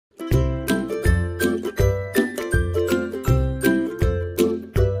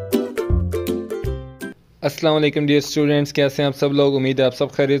अस्सलाम वालेकुम dear students, कैसे हैं आप सब लोग। उम्मीद है आप सब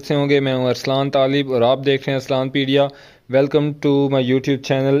खैरियत से होंगे। मैं हूं अरसलान तालिब और आप देख रहे हैं Arsalan पीडिया। Welcome to my YouTube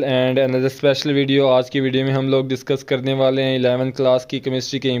channel and another special video. आज की वीडियो में हम लोग डिस्कस करने वाले हैं 11th क्लास की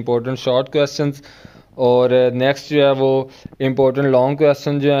केमिस्ट्री के इंपॉर्टेंट शॉर्ट क्वेश्चंस और नेक्स्ट जो है वो इम्पोर्टेंट लॉन्ग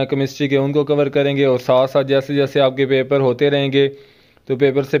क्वेश्चन जो है केमिस्ट्री के उनको कवर करेंगे। और साथ साथ जैसे जैसे आपके पेपर होते रहेंगे तो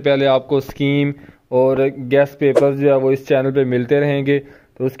पेपर से पहले आपको स्कीम और गेस्ट पेपर जो है वो इस चैनल पे मिलते रहेंगे।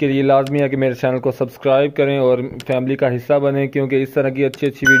 तो उसके लिए लाजमी है कि मेरे चैनल को सब्सक्राइब करें और फैमिली का हिस्सा बनें, क्योंकि इस तरह की अच्छी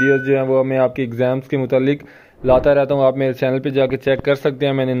अच्छी वीडियोस जो हैं वो मैं आपके एग्ज़ाम्स के मुतालिक लाता रहता हूँ। आप मेरे चैनल पे जाके चेक कर सकते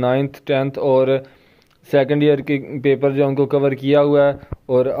हैं। मैंने 9th 10th और सेकंड ईयर के पेपर जो उनको कवर किया हुआ है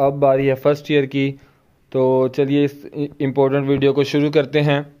और अब बारी है फर्स्ट ईयर की। तो चलिए इस इम्पोर्टेंट वीडियो को शुरू करते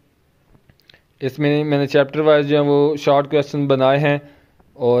हैं। इसमें मैंने चैप्टर वाइज जो है वो शॉर्ट क्वेश्चन बनाए हैं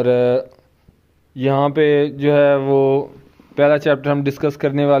और यहाँ पे जो है वो पहला चैप्टर हम डिस्कस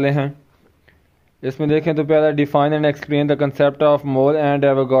करने वाले हैं। इसमें देखें तो पहला define and explain the concept of mole and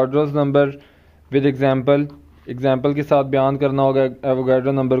Avogadro's number with example के साथ बयान करना होगा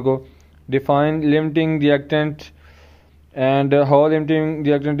एवोगाड्रो नंबर को। Define limiting reactant and how limiting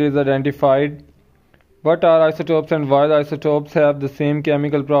reactant is identified. What are isotopes and why isotopes have the same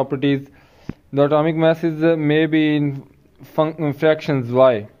chemical properties. The atomic masses may be in fractions.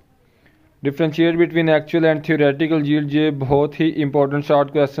 Why? Differentiate between actual and theoretical yield. ये बहुत ही important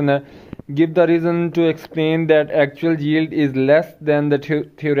short question है। Give the reason to explain that actual yield is less than the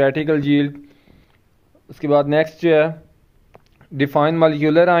theoretical yield. उसके बाद next जो है define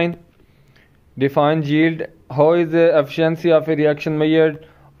molecular आइन, define yield, how is the efficiency of A reaction measured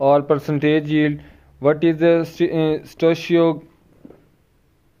और percentage yield. What is the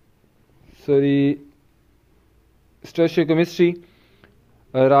stoichiochemistry.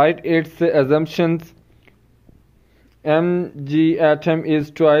 Write its assumptions. Mg atom is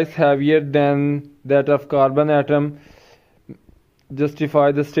twice heavier than that of carbon atom. Justify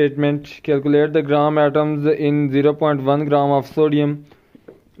the statement. Calculate the gram atoms in 0.1 gram of sodium.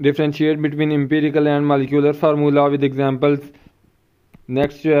 Differentiate between empirical and molecular formula with examples.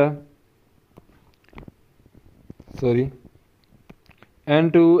 Next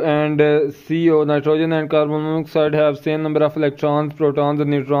N2 and CO, nitrogen and carbon monoxide, have same number of electrons, protons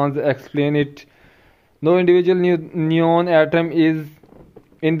and neutrons. Explain it. No individual neon atom is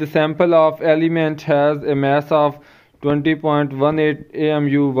in the sample of element has a mass of 20.18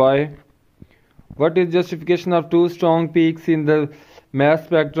 AMU. Why? What is justification of two strong peaks in the mass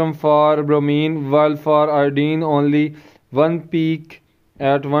spectrum for bromine, while for iodine only one peak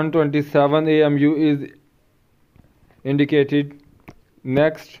at 127 AMU is indicated?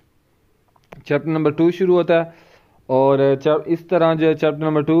 Next chapter number 2 शुरू होता है और इस तरह जो है chapter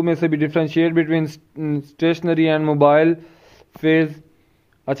number 2 में से भी differentiate between stationery and mobile phase.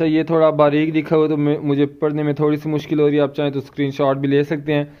 अच्छा, ये थोड़ा बारीक लिखा हुआ तो मुझे पढ़ने में थोड़ी सी मुश्किल हो रही है। आप चाहें तो स्क्रीनशॉट भी ले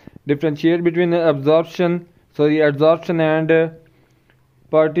सकते हैं। Differentiate between absorption and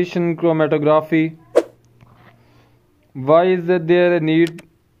partition chromatography. Y is their need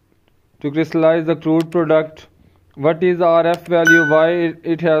to crystallise the crude product. What is RF value? Why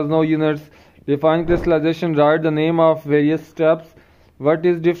it has no units? Define crystallization. Write the name of various steps. What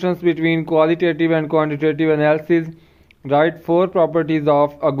is difference between qualitative and quantitative analysis? Write 4 properties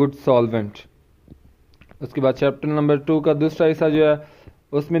of a good solvent. उसके बाद chapter number 2 का दूसरा हिस्सा जो है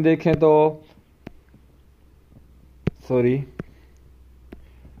उसमें देखें तो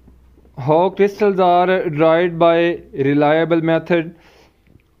how crystals are dried by reliable method.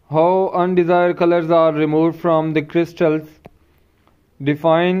 How undesired colors are removed from the crystals.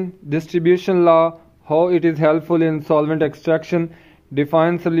 Define distribution law, how it is helpful in solvent extraction.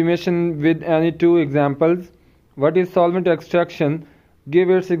 Define sublimation with any 2 examples. What is solvent extraction?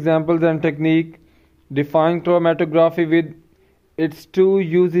 Give its examples and technique. Define chromatography with its 2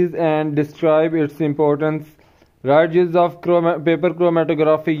 uses and describe its importance. Write uses of paper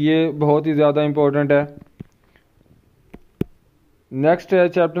chromatography. ये बहुत ही ज़्यादा important है। Next है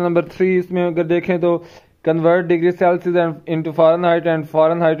chapter number 3। इसमें अगर देखें तो convert degree Celsius into Fahrenheit and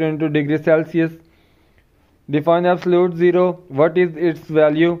Fahrenheit into degree Celsius. Define absolute zero, what is it's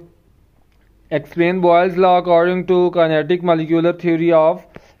value. Explain Boyle's law according to kinetic molecular theory of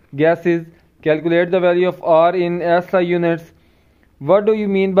gases. Calculate the value of R in SI units. What do you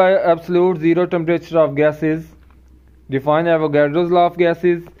mean by absolute zero temperature of gases. Define Avogadro's law of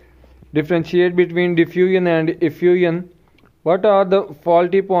gases. Differentiate between diffusion and effusion. What are the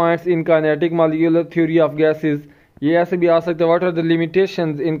faulty points in kinetic molecular theory of gases? ये ऐसे भी आ सकता है, what are the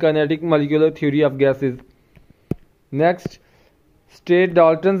limitations in kinetic molecular theory of gases? Next, state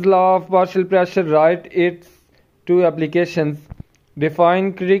Dalton's law of partial pressure. Write its 2 applications.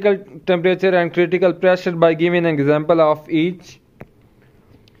 Define critical temperature and critical pressure by giving an example of each.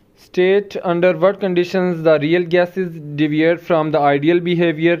 State under what conditions the real gases deviate from the ideal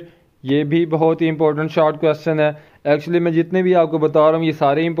behavior. ये भी बहुत ही important short question है. Actually मैं जितने भी आपको बता रहा हूँ ये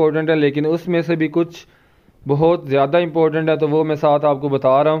सारे इंपॉर्टेंट हैं, लेकिन उसमें से भी कुछ बहुत ज़्यादा इंपॉर्टेंट है तो वो मैं साथ आपको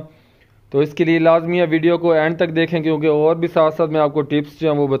बता रहा हूँ. तो इसके लिए लाजमी है वीडियो को एंड तक देखें, क्योंकि और भी साथ साथ मैं आपको टिप्स जो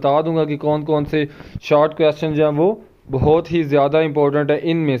हैं वो बता दूंगा कि कौन कौन से शॉर्ट क्वेश्चन जो हैं वो बहुत ही ज़्यादा इंपॉर्टेंट है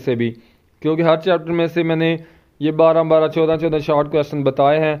इनमें से भी, क्योंकि हर चैप्टर में से मैंने ये 12 14 शॉर्ट क्वेश्चन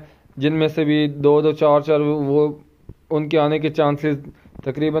बताए हैं, जिनमें से भी 2 4 वो उनके आने के चांसेस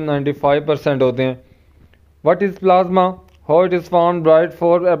तकरीबन 95% होते हैं. What is plasma, how it is found, bright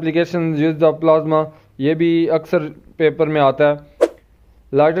for application use of plasma, ये भी अक्सर पेपर में आता है.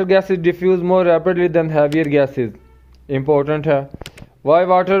 लाइटर गैसेज डिफ्यूज मोर rapidly then heavier gases, important है. Y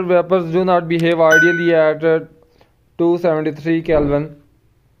water vapours do not behave ideally eight 273 kelvin.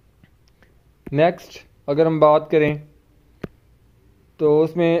 Next अगर हम बात करें तो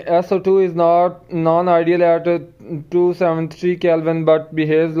उसमें SO2 is not non ideal eight 273 kelvin but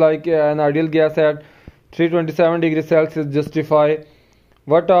behaves like an ideal gas at 327 degree Celsius. Justify.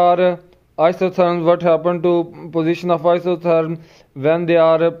 What are isotherms, what happen to position of isotherm when they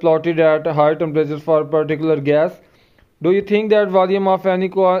are plotted at high temperature for a particular gas. Do you think that volume of any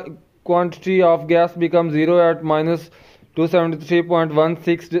quantity of gas becomes zero at minus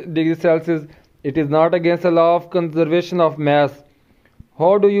 273.16 degrees Celsius? It is not against the law of conservation of mass.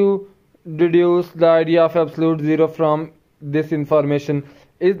 How do you deduce the idea of absolute zero from this information?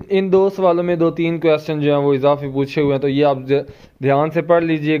 इन दो सवालों में 2-3 question जो हैं वो इजाफी पूछे हुए हैं, तो ये आप ध्यान से पढ़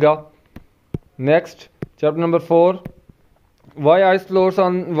लीजिएगा. Next chapter number 4, Y ice floats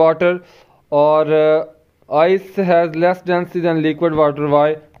on water और ice has less density then liquid water.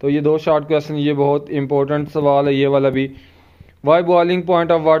 Y, तो ये 2 शॉर्ट क्वेश्चन, ये बहुत इंपॉर्टेंट सवाल है ये वाला भी. Y boiling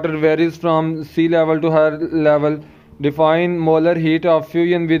point of water varies from C level to hire level. Define molar heat of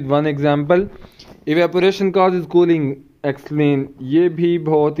fusion with one example. Evaporation causes cooling, explain, ये भी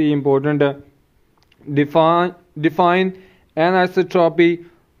बहुत ही इंपॉर्टेंट है. Define एनआइसोट्रॉपी,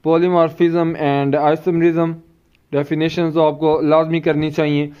 polymorphism and isomerism. Definition तो आपको लाजमी करनी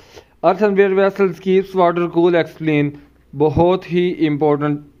चाहिए. अर्थनवेयर vessels keeps water cool, explain, बहुत ही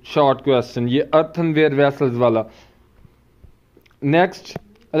इंपॉर्टेंट शॉर्ट क्वेश्चन ये अर्थनवेयर वेसल्स वाला. Next,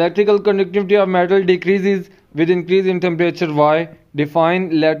 electrical conductivity of metal decreases with increase in temperature. Y. Define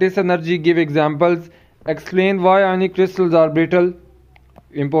lattice energy, give examples. Explain why ionic crystals are brittle,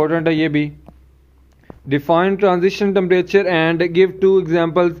 important है ये भी. Define transition temperature and give 2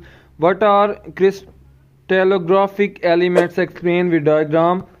 examples. What are crystallographic elements? Explain with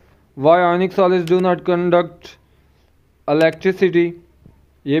diagram. Why ionic solids do not conduct electricity?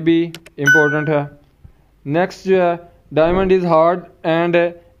 ये भी important है. Next जो है, diamond is hard and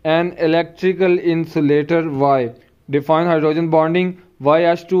an electrical insulator. Why? Define hydrogen bonding. Why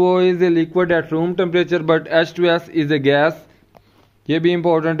H2O is a liquid at room temperature but H2S is a gas? ये भी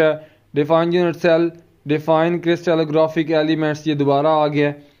important है. Define unit cell. Define crystallographic elements, ये दोबारा आ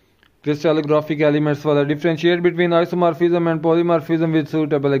गया crystallographic elements वाला. Differentiate between isomorphism and polymorphism with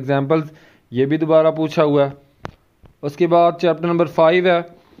suitable examples, ये भी दोबारा पूछा हुआ है. उसके बाद चैप्टर नंबर 5 है.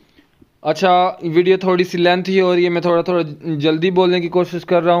 अच्छा, वीडियो थोड़ी सी लेंथ ही हो रही है, मैं थोड़ा जल्दी बोलने की कोशिश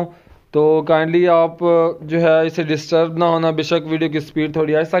कर रहा हूँ, तो काइंडली आप जो है इसे डिस्टर्ब ना होना. बेशक वीडियो की स्पीड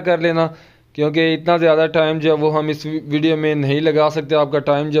थोड़ी ऐसा कर लेना, क्योंकि इतना ज़्यादा टाइम जो है वो हम इस वीडियो में नहीं लगा सकते. आपका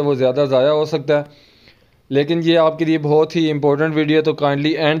टाइम जो है वो ज़्यादा ज़ाया हो सकता है, लेकिन ये आपके लिए बहुत ही इंपॉर्टेंट वीडियो है, तो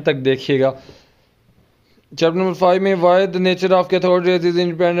काइंडली एंड तक देखिएगा. चैप्टर नंबर 5 में why the nature of cathode rays is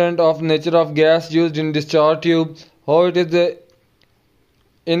independent of nature of gas used in discharge tube. How it is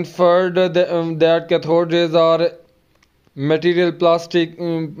inferred that cathode rays are material plastic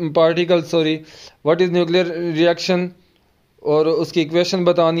particles. What is nuclear reaction, और उसकी equation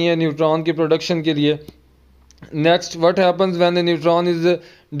बतानी है neutron की production के लिए. Next, what happens when the neutron is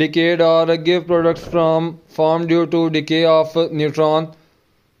decade और give products from form due to decay of neutron.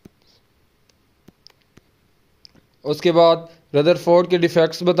 उसके बाद रदरफोर्ड के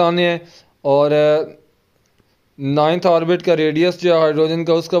डिफेक्ट्स बताने हैं, और 9th ऑर्बिट का रेडियस जो है हाइड्रोजन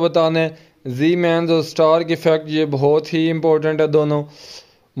का उसका बताना है. जी मैन्स और स्टार के इफेक्ट ये बहुत ही इंपॉर्टेंट है दोनों.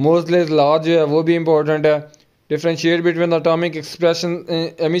 मोज़लेस लॉ जो है वो भी इंपॉर्टेंट है. Differentiate between atomic expression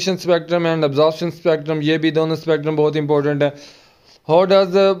emission spectrum and absorption spectrum, ये भी दोनों स्पेक्ट्रम बहुत इंपॉर्टेंट है. How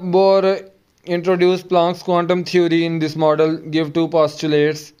does bore introduce Planck's quantum theory in this model, give 2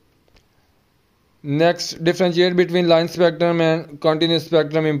 postulates. Next, differentiate between line spectrum and continuous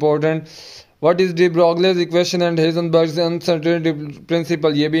spectrum, important. What is de Broglie's equation and Heisenberg's uncertainty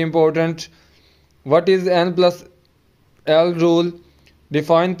principle, ये भी important. What is n plus L rule.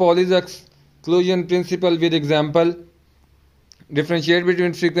 Define Pauli's exclusion principle with example. Differentiate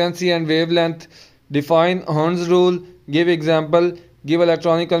between frequency and wavelength. Define Horn's rule. Give example. Give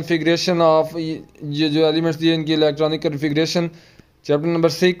electronic configuration of जो elements दिए इनकी electronic configuration. Chapter number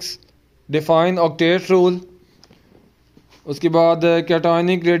 6. Define octet rule. उसके बाद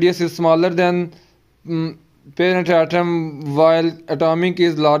cationic radius is smaller than parent atom while atomic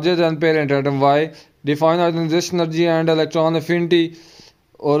is larger than parent atom. Why? Define ionization energy and electron affinity.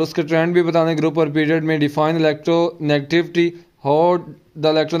 और उसके trend भी बताने group और period में. Define electronegativity. How the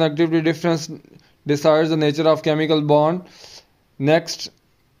electronegativity difference decides the nature of chemical bond. Next,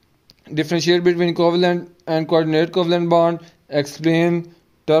 differentiate between covalent and coordinate covalent bond. Explain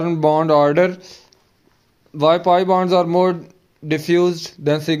term bond order. Why pi bonds are more diffused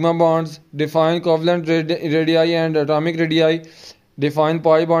than sigma bonds. Define covalent radii and atomic radii. Define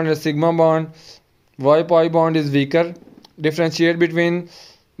pi bond and sigma bond. Why pi bond is weaker. Differentiate between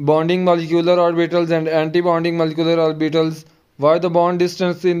bonding molecular orbitals and anti-bonding molecular orbitals. Why the bond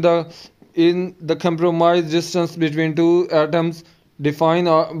distance in the compromise distance between two atoms. Define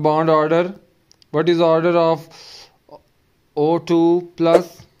bond order. What is order of O2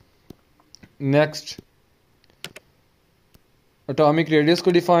 plus. Next, atomic radius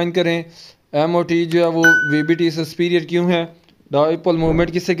को define करें. MOT जो है वो VBT से superior क्यों है. Dipole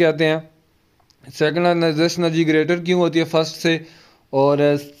movement किसे कहते हैं. सेकंड आयनाइजेशन एनर्जी ग्रेटर क्यों होती है फर्स्ट से.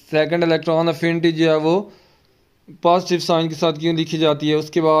 और सेकंड इलेक्ट्रॉन अफिनिटी जो है वो पॉजिटिव साइन के साथ क्यों लिखी जाती है.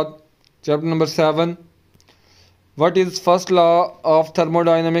 उसके बाद chapter number 7. What is first law of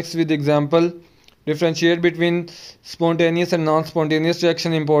thermodynamics with example. Differentiate between spontaneous and non spontaneous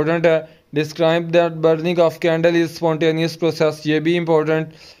reaction important है. Describe that burning of candle is spontaneous process, ये भी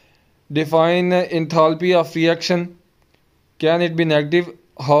important. Define enthalpy of reaction. Can it be negative.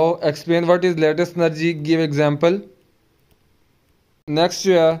 How. Explain what is latest energy. Give example. Next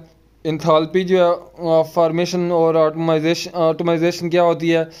जो है enthalpy जो है formation और automisation क्या होती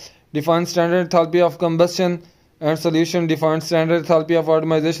है. Define standard enthalpy of combustion and solution. Define standard enthalpy of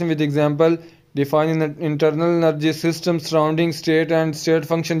automisation with example. Define internal energy system surrounding state and state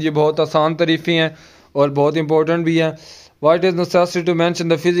function. ये बहुत आसान तरीफी हैं और बहुत इंपॉर्टेंट भी हैं. What is necessary to mention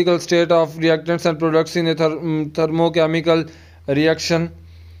the physical state of reactants and products in A thermochemical reaction.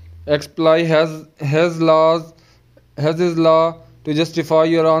 एक्सप्लाई has his law to justify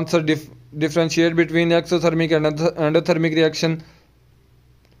your answer. Differentiate between exothermic and endothermic reaction.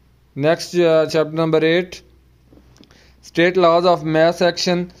 Next, chapter number 8. State laws of mass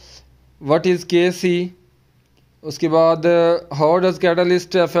action. What is Kc. उसके बाद how does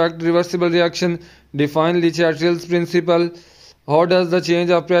catalyst affect reversible reaction. Define Le Chatelier's principle. How does the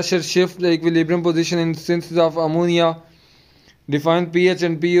change of pressure shift the equilibrium position in synthesis of ammonia. Define pH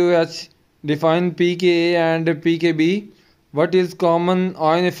and pOH. Define pKa and pKb. What is common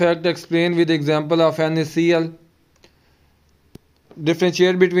ion effect. Explain with example of NaCl.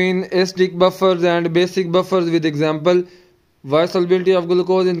 Differentiate between acidic buffers and basic buffers with example. Why solubility of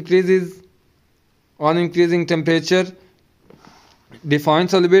glucose increases on increasing temperature. Define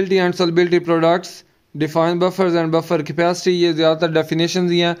solubility and solubility products. Define buffers and buffer capacity. ये ज़्यादातर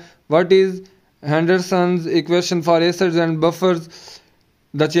definitions ही हैं. What is Henderson's equation for acids and buffers.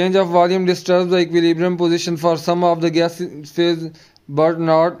 The change of volume disturbs the equilibrium position for some of the gas phase but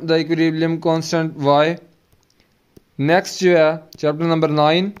not the equilibrium constant. Why. Next जो है chapter number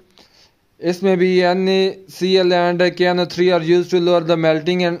 9. इसमें भी NaCl and KNO3 are used to lower the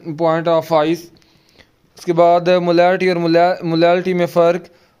melting point of ice. उसके बाद molarity और molarity में फ़र्क.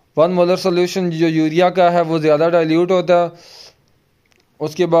 1 molar solution जो यूरिया का है वो ज़्यादा डाइल्यूट होता है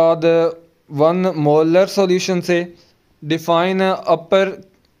उसके बाद 1 मोलर सोल्यूशन से. Define upper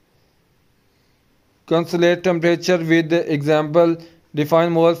कंसोलेट temperature with example.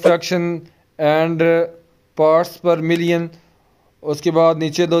 Define mole fraction and parts पर मिलियन. उसके बाद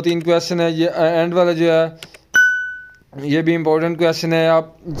नीचे 2-3 क्वेश्चन है. ये एंड वाला जो है ये भी इम्पोर्टेंट क्वेश्चन है,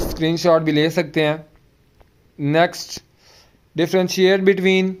 आप स्क्रीनशॉट भी ले सकते हैं. Next, differentiate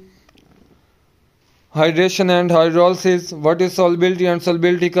between hydration and hydrolysis. What is solubility and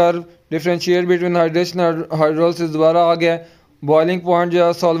solubility curve. Differentiate between hydration और हाइड्रोलिसिस. दोबारा आ गया. बॉइलिंग पॉइंट जो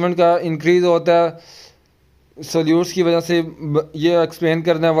है सॉल्वेंट का इंक्रीज होता है सोल्यूट्स की वजह से, ये एक्सप्लेन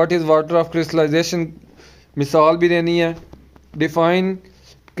करना है. What is water of crystallization, मिसाल भी देनी है. Define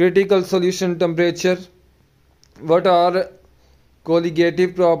critical solution temperature. What are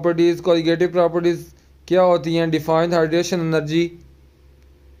colligative properties. Colligative properties क्या होती हैं. Define hydration energy.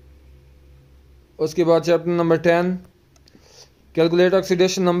 उसके बाद chapter number 10. Calculate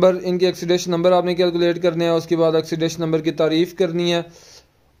oxidation number. इनके ऑक्सीडेशन नंबर आपने कैलकुलेट करने हैं. उसके बाद ऑक्सीडेशन नंबर की तारीफ़ करनी है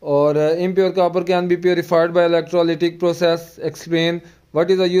और impure copper can be purified by electrolytic process. Explain what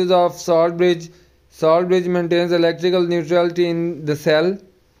is the use of salt bridge. Salt bridge maintains electrical neutrality in the cell.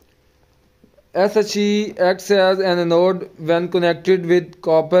 SHE acts as an anode when connected with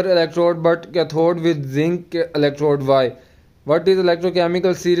copper electrode but cathode with zinc electrode. Why? What is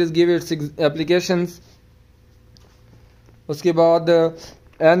electrochemical series? Give its applications. उसके बाद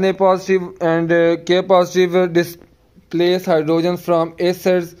Na positive and K positive displace hydrogen from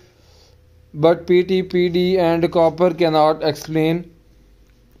acids but PT, PD and copper cannot. Explain.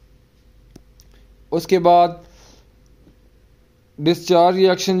 उसके बाद discharge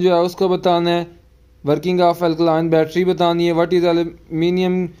reaction जो है उसको बताना है. Working of alkaline battery बतानी है. What is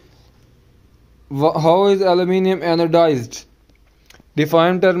aluminium, how is aluminium anodised.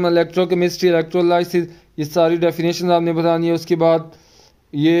 Define term electrochemistry, electrolysis, ये सारी डेफिनेशन आपने बतानी है. उसके बाद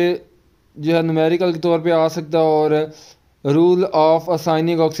ये जो है न्यूमेरिकल के तौर पे आ सकता है. और rule of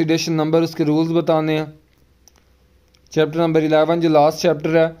assigning oxidation number, उसके रूल्स बताने हैं. चैप्टर नंबर 11 जो लास्ट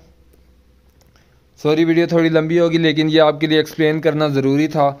चैप्टर है. सॉरी वीडियो थोड़ी लंबी होगी लेकिन ये आपके लिए एक्सप्लेन करना ज़रूरी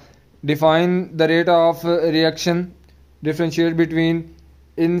था. Define the rate of reaction, differentiate between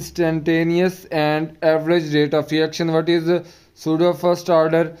instantaneous and average rate of reaction. What is pseudo first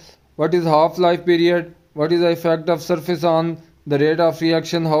order. What is half life period. What is the effect of surface on the rate of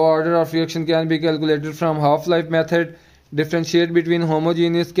reaction. How order of reaction can be calculated from half life method. Differentiate between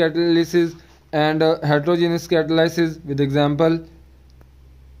homogeneous catalysis and heterogeneous catalysis with example.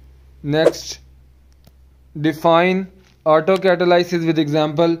 Next, define autocatalysis with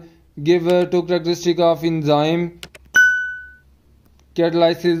example. Give two characteristics of enzyme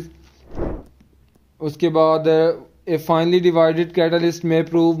catalysis. उसके बाद a finely divided catalyst may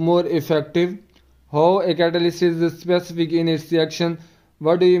prove more effective. How a catalyst is specific in its reaction.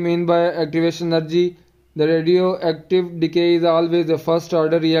 What do you mean by activation energy. The radioactive decay is always a first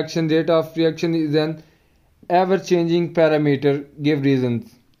order reaction. Rate of reaction is an ever changing parameter. Give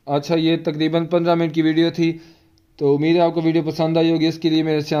reasons. अच्छा, ये तकरीबन 15 minute की video थी. तो उम्मीद है आपको video पसंद आई होगी. इसके लिए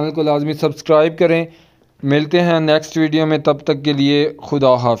मेरे चैनल को लाजमी सब्सक्राइब करें. मिलते हैं नेक्स्ट वीडियो में, तब तक के लिए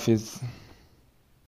खुदा हाफिज़.